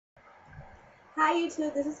Hi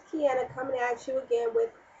YouTube, this is Kiana coming at you again with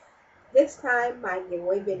this time my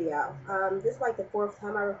giveaway video. This is like the fourth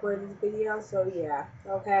time I recorded this video, so yeah,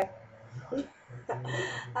 okay.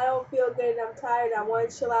 I don't feel good and I'm tired. I want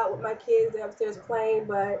to chill out with my kids. They're upstairs playing,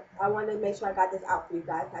 but I want to make sure I got this out for you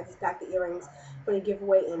guys. I just got the earrings for the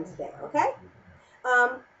giveaway in today, okay?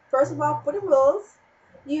 Um, First of all, for the rules,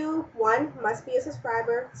 you, one, must be a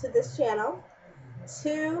subscriber to this channel.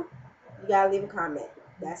 Two, you gotta leave a comment.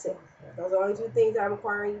 That's it. Those are the only two things I'm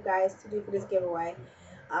requiring you guys to do for this giveaway.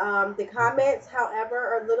 The comments, however,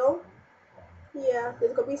 are little. Yeah,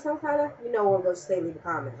 there's gonna be some kind of, we're gonna say leave a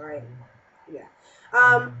comment, right? Yeah.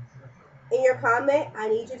 Um, in your comment, I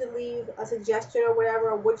need you to leave a suggestion or whatever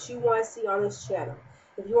of what you want to see on this channel.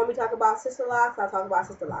 If you want me to talk about sister locks, I'll talk about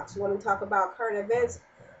sister locks. You want me to talk about current events,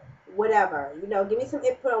 whatever. Give me some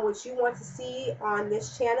input on what you want to see on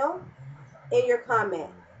this channel in your comment.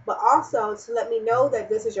 But also, to let me know that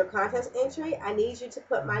this is your contest entry, I need you to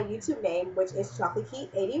put my YouTube name, which is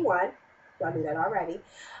ChocolateKey81. Y'all knew that already.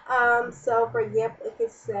 So, for example, it could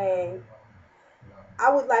say, I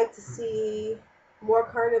would like to see more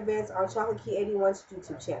current events on ChocolateKey81's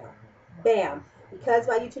YouTube channel. Bam. Because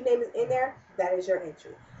my YouTube name is in there, that is your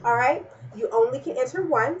entry. All right? You only can enter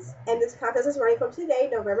once, and this contest is running from today,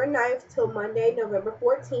 November 9th, till Monday, November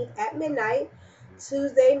 14th at midnight.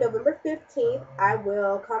 Tuesday, November 15th, I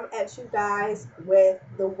will come at you guys with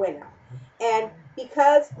the winner. And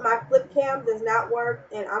because my flip cam does not work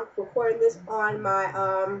and I'm recording this on my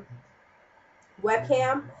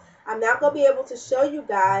webcam, I'm not going to be able to show you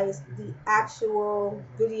guys the actual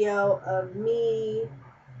video of me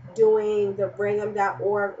doing the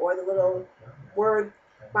bringem.org or the little word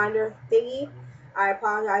finder thingy. I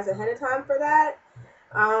apologize ahead of time for that.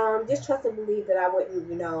 Just trust and believe that I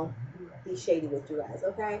wouldn't, be shady with you guys,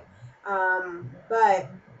 okay? But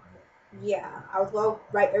yeah, I was going to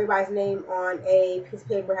write everybody's name on a piece of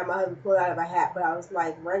paper, have my husband pull it out of a hat, but I was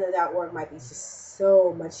like, random.org might be just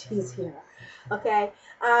so much easier, okay?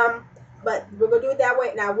 But we're going to do it that way,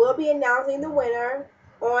 and I will be announcing the winner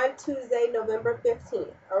on Tuesday, November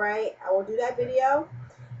 15th, all right? I will do that video,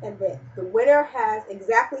 and then the winner has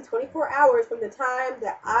exactly 24 hours from the time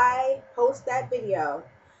that I post that video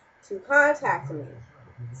to contact me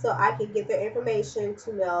so I can get their information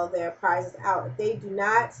to mail their prizes out. If they do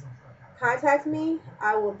not contact me,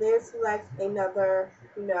 I will then select another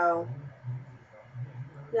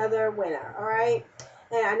winner, all right?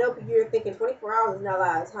 And I know you're thinking 24 hours is not a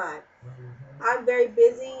lot of time. I'm very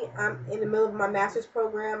busy. I'm in the middle of my master's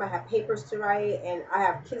program. I have papers to write, and I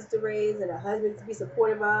have kids to raise, and a husband to be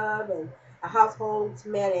supportive of, and a household to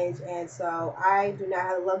manage. And so I do not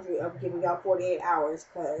have the luxury of giving y'all 48 hours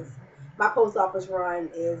because my post office run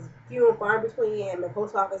is few and far between, and the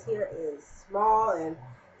post office here is small and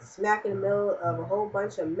smack in the middle of a whole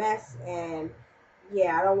bunch of mess. And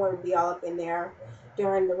yeah, I don't want to be all up in there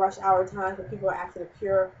during the rush hour time when people are acting a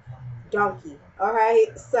pure donkey. All right,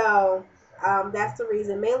 so that's the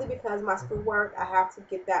reason, mainly because my schoolwork, I have to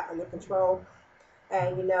get that under control.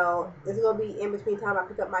 And this is gonna be in between time I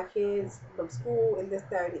pick up my kids from school and this,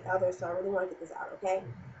 that, and the other. So I really want to get this out, okay?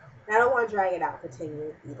 And I don't want to drag it out for 10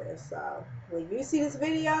 years either. So when you see this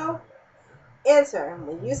video, enter.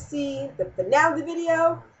 When you see the finale of the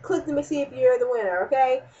video, click to see if you're the winner,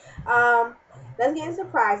 okay? Let's get into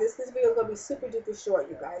prizes. This video is going to be super duper short,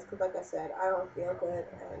 you guys, because like I said, I don't feel good,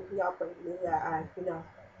 and y'all pray for me that I,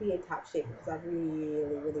 be in top shape, because I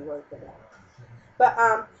really, really want to get that. But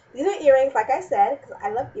these are earrings, like I said, because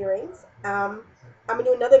I love earrings. I'm going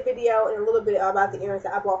to do another video in a little bit about the earrings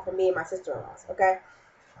that I bought for me and my sister-in-laws, okay?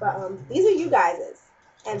 But these are you guys's.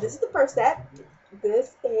 And this is the first set.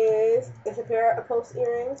 This is a pair of post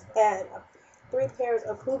earrings and 3 pairs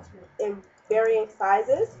of hoops in varying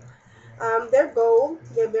sizes. They're gold.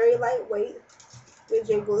 They're very lightweight. They're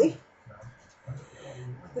jingly.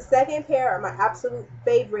 The second pair are my absolute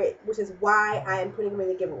favorite, which is why I am putting them in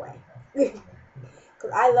the giveaway.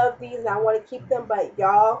 Because I love these and I want to keep them, but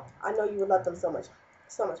y'all, I know you would love them so much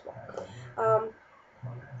more.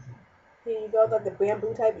 Here you go, got the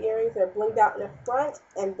bamboo type earrings. They're blinged out in the front,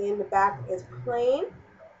 and then the back is plain.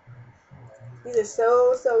 These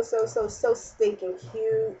are so stinking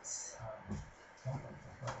cute.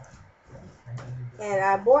 And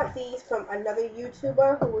I bought these from another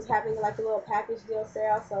YouTuber who was having like a little package deal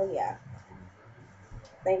sale. So yeah,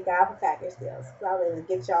 thank God for package deals. So I was able to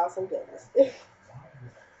get y'all some goodness.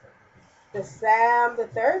 The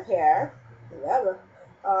third pair, whatever,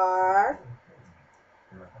 are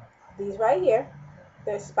these right here.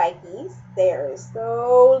 They're spikies. They're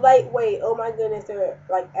so lightweight. Oh my goodness, they're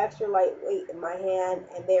like extra lightweight in my hand,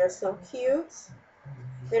 and they're so cute.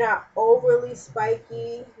 They're not overly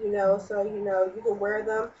spiky, you know, so you know you can wear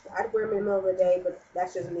them. I'd wear them in the middle of the day, but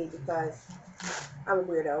that's just me because I'm a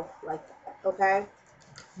weirdo like that. Okay.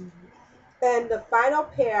 And the final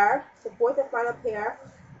pair, the fourth and final pair,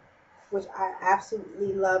 which I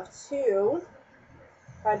absolutely love too,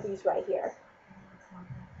 are these right here.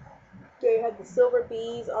 They have the silver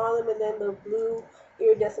beads on them and then the blue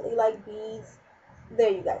iridescently like beads. There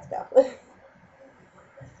you guys go.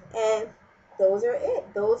 And those are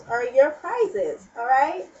it. Those are your prizes. All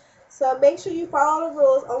right. So make sure you follow the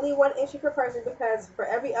rules. Only one entry per person because for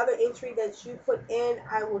every other entry that you put in,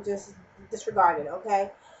 I will just disregard it.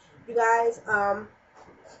 Okay. You guys,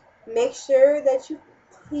 make sure that you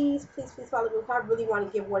please, please, please follow the rules. I really want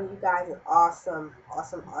to give one of you guys an awesome,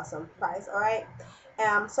 awesome, awesome prize. All right. And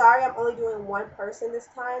I'm sorry, I'm only doing one person this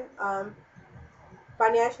time.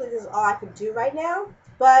 Financially, this is all I can do right now,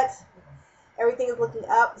 but everything is looking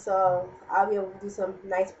up, so I'll be able to do some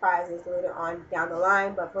nice prizes later on down the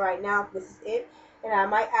line. But for right now, this is it. And I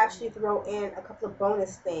might actually throw in a couple of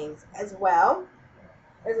bonus things as well.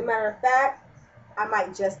 As a matter of fact, I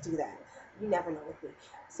might just do that. You never know with me.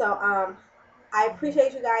 So I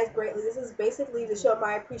appreciate you guys greatly. This is basically to show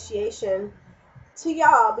my appreciation to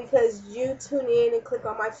y'all because you tune in and click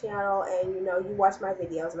on my channel and you know you watch my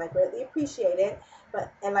videos and I greatly appreciate it.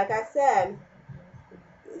 But and like I said,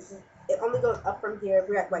 it only goes up from here.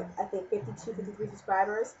 We're at like I think 52, 53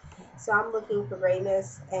 subscribers. So I'm looking for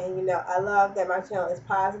greatness and you know I love that my channel is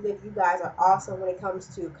positive. You guys are awesome when it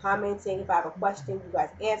comes to commenting. If I have a question, you guys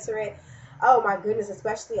answer it. Oh my goodness,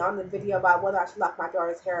 especially on the video about whether I should lock my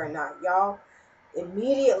daughter's hair or not. Y'all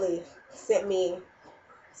immediately sent me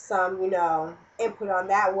some, you know, input on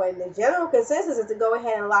that one. The general consensus is to go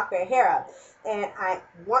ahead and lock her hair up. And I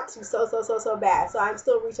want to so bad. So I'm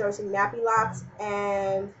still researching nappy locks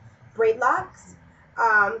and braid locks.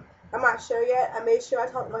 I'm not sure yet. I made sure I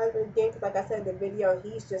talked to my husband again because like I said in the video,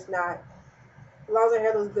 he's just not, as long as her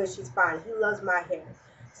hair looks good, she's fine. He loves my hair.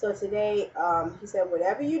 So today, he said,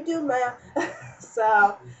 whatever you do, ma'am.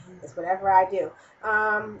 So it's whatever I do.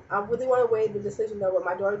 I really want to weigh the decision though, but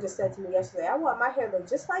my daughter just said to me yesterday, I want my hair to look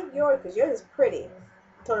just like yours because yours is pretty.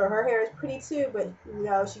 I told her hair is pretty too, but you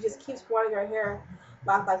know, she just keeps wanting her hair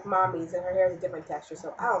locked like mommy's and her hair is a different texture.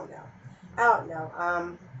 So I don't know. I don't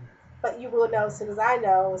know. But you will know as soon as I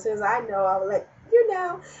know. As soon as I know, I will let you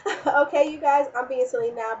know. Okay, you guys, I'm being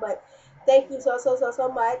silly now, but thank you so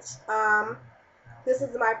much. This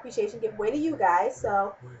is my appreciation giveaway to you guys.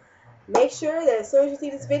 So make sure that as soon as you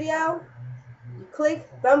see this video, you click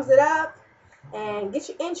thumbs it up and get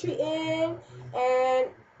your entry in. And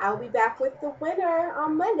I'll be back with the winner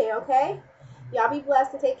on Monday, okay? Y'all be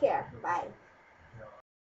blessed and take care. Bye.